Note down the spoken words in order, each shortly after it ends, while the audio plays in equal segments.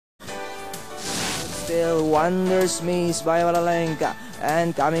still wonders miss by Valalenka.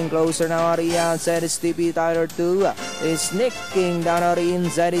 And coming closer now on the outside is TP Tyler 2. Is sneaking down on the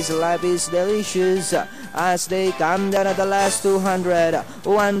inside is Life is Delicious. As they come down at the last 200.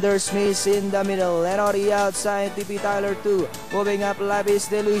 Wonders miss in the middle. And on the outside TP Tyler 2. Moving up Life is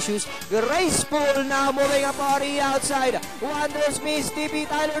Delicious. Graceful now moving up on the outside. Wonders miss TP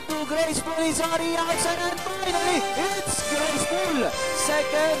Tyler 2. Graceful is on the outside. And finally it's Graceful.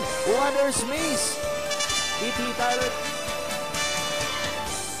 Second. Wonders miss. TP Tyler 2.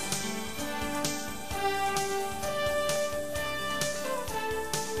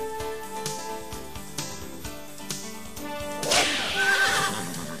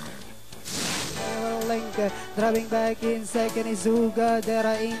 Dropping back in second is Huga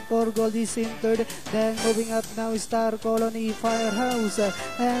Dera in Gold is in third. Then moving up now is Star Colony Firehouse.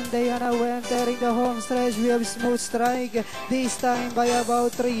 And they are now entering the home stretch. We have Smooth Strike this time by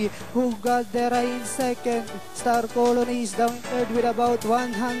about 3. Huga Dera in second. Star Colony is down in third with about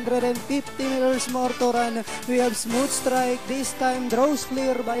 150 meters more to run. We have Smooth Strike this time draws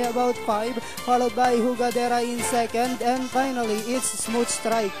clear by about 5. Followed by Huga Dera in second. And finally it's Smooth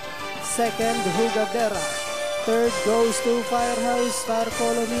Strike. Second, Hugadera. Third goes to Firehouse, Star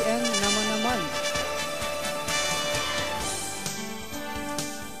Colony, and Naman.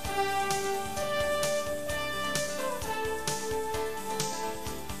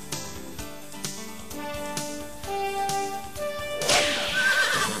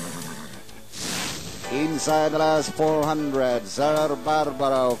 Inside the last 400, Zar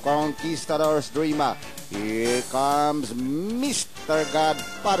Barbaro, Conquistador's Dreamer. Here comes Mr.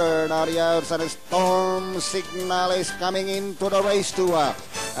 Godfather. Now the outside Storm Signal is coming into the race tour.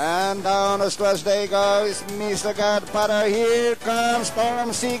 And down the stretch they go is Mr. Godfather. Here comes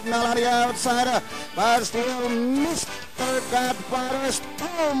Storm Signal on the outside. But still Mr. Godfather,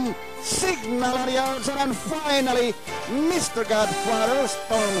 Storm Signal on the outside. And finally Mr. Godfather,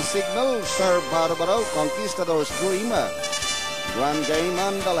 Storm Signal, Sir Barbaro, Conquistador's Dreamer. One game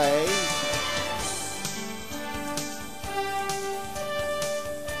on delay.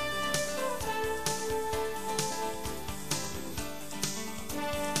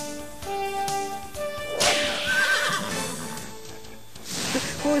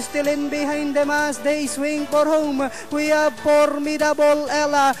 Who's still in behind them as they swing for home? We have Formidable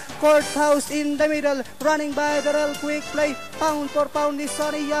Ella, Courthouse in the middle, running by the real quick play. Pound for pound is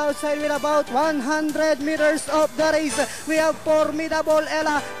on the outside with about 100 meters of the race. We have Formidable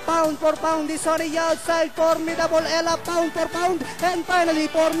Ella, pound for pound is on the outside. Formidable Ella, pound for pound, and finally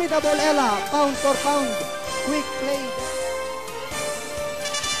Formidable Ella, pound for pound. Quick play.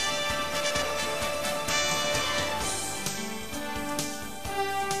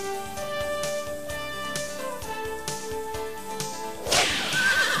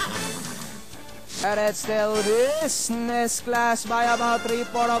 And it's still business class by about 3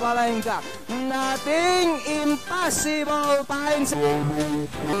 for Valenka. Nothing impossible finds. Heading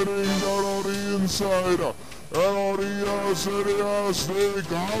down on the inside. And on the outside, as they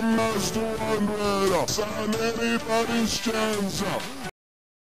come as 200. Sign anybody's chance.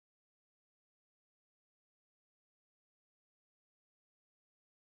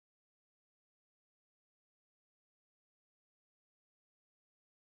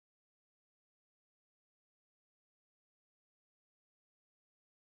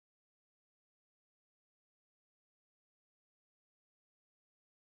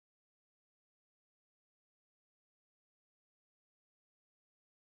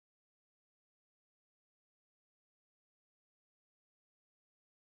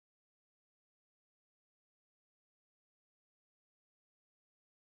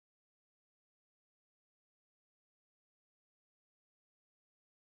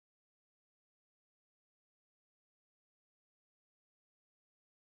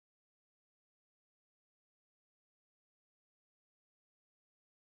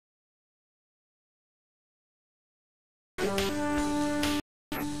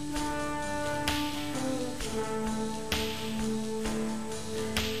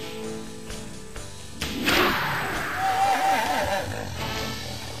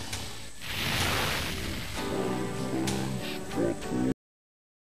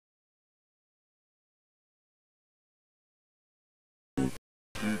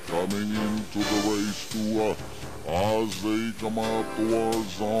 Coming into the race tour as they come up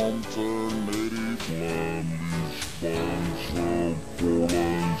towards home turn, Lady Flammy sponsor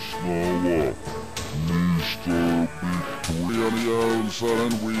Poland Snower, Mr. Victory on the outside,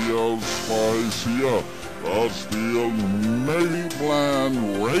 and we have Spice here. But still Lady Bland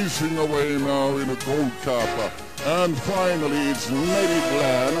racing away now in a gold cup. And finally it's Lady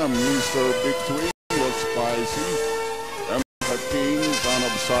Bland and Mr. Victory. Icy. King, Son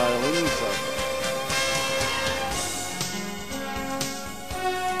of Silence.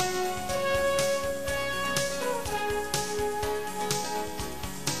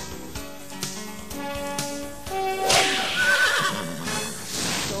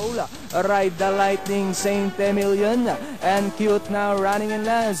 Ride the Lightning, Saint Emilion, and Cute now running in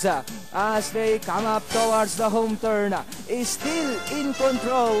last. As they come up towards the home turn, is still in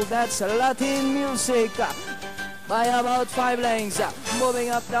control. That's Latin Music by about 5 lengths. Moving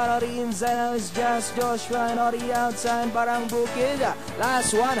up down on the inside now is just Joshua, and on the outside Barang Bukid.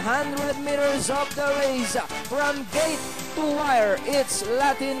 Last 100 meters of the race, from gate to wire, it's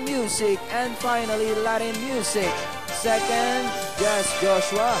Latin Music, and finally Latin Music. Second, just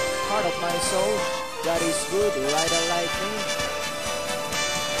Joshua, Heart of My Soul. That is good, Ride the Lightning.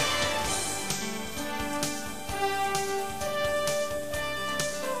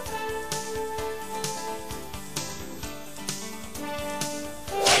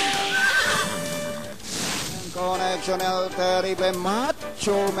 Connection El Terrible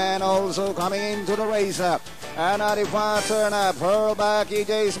Macho Man also coming into the race. And at the far turn up, Pearl back,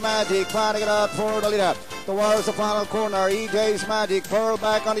 EJ's Magic, fighting it out for the leader. Towards the final corner, EJ's Magic, Pearl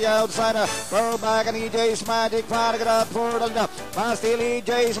back on the outside, Pearl back and EJ's Magic, fighting it out for the leader. But still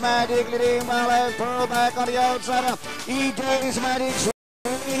EJ's Magic leading by left, Pearl back on the outside, EJ's Magic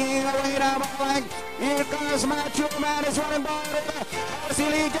swinging away down the flank. Here comes Macho Man, is running by the leader.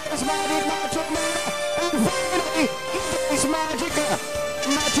 Still EJ's Magic, Macho Man, and finally EJ's Magic,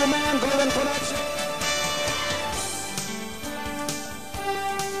 Macho Man, golden connection.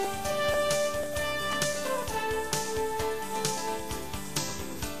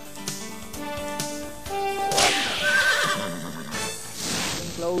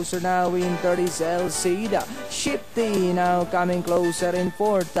 Closer now in 30s Elcida. Shifty now coming closer in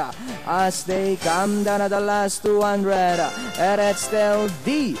fourth as they come down at the last 200. And it's still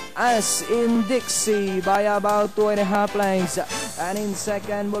D as in Dixie by about 2.5 lengths. And in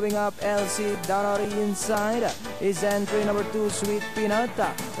second, moving up LC down on the inside is entry number 2, Sweet Peanut.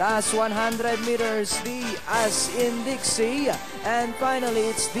 Last 100 meters, D as in Dixie. And finally,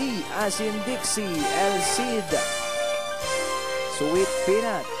 it's D as in Dixie, LC. Sweet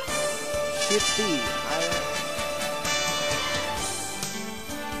Peanut, Shifty.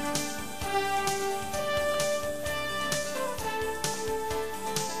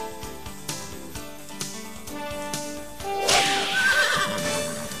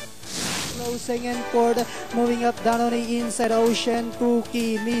 Closing in fourth, moving up down on the inside, Ocean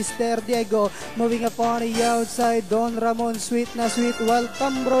Cookie, Mr. Diego, moving up on the outside, Don Ramon, Sweet na Sweet,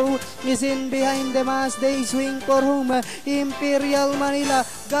 Welcome Bro is in behind them as they swing for home. Imperial Manila,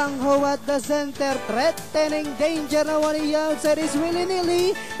 Gang Ho at the center, threatening danger now on the outside is Willy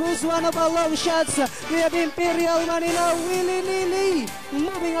Nilly, who's one of our long shots. We have Imperial Manila, Willy Nilly,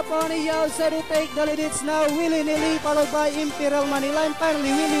 moving up on the outside to take the lead. It's now Willy Nilly, followed by Imperial Manila, and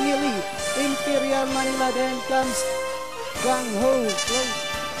finally Willy Nilly. Imperial Manila, then comes Gang Ho.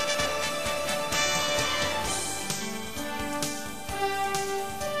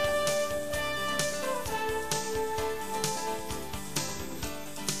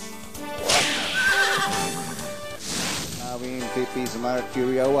 Now in 50s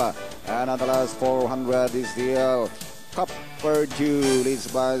Mercurio, and on the last 400 is the Copper Dew,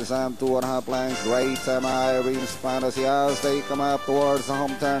 leads by some 2.5 lengths. Great time Irene's Fantasy as they come up towards the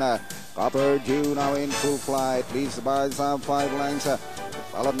home turn. Copper Dew now in full flight, leads by some 5 lengths.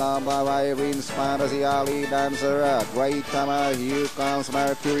 Followed now by Irene's Fantasy, Ali Dancer. Great time, here comes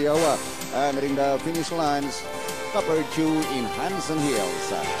Mercurio. And hitting the finish lines, Copper Dew in Hanson Hills.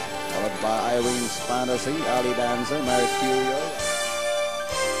 Followed by Irene's Fantasy, Ali Dancer, Mercurio.